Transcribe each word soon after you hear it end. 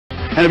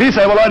And if you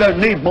say, well, I don't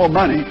need more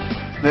money,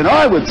 then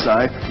I would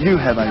say you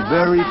have a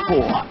very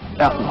poor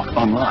outlook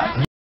on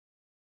life.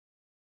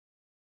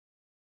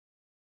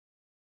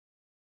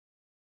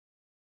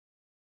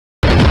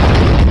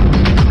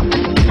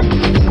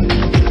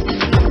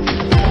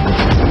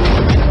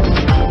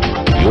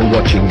 You're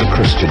watching the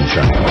Christian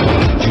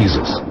Channel.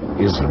 Jesus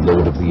is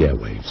Lord of the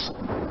airwaves.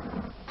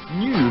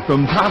 New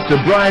from Pastor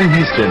Brian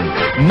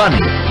Houston, money.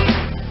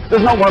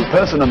 There's not one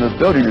person in this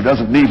building who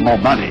doesn't need more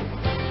money.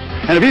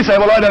 And if you say,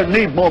 well, I don't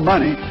need more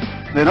money,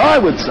 then I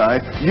would say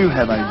you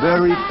have a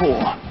very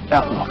poor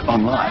outlook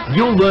on life.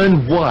 You'll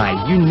learn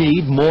why you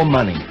need more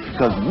money.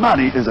 Because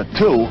money is a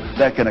tool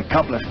that can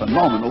accomplish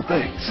phenomenal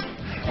things.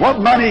 What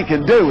money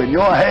can do in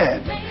your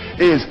hand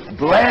is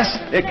bless,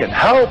 it can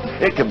help,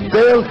 it can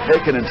build,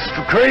 it can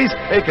increase,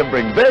 it can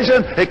bring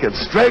vision, it can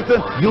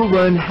strengthen. You'll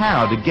learn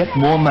how to get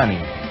more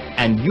money,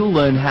 and you'll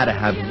learn how to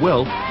have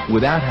wealth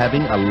without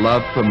having a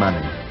love for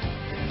money.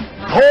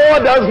 Poor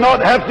does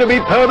not have to be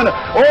permanent.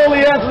 All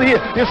the answers here,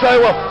 you say,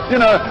 well, you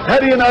know, how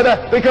do you know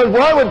that? Because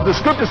why would the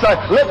scripture say,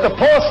 let the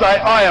poor say,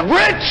 I am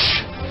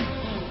rich?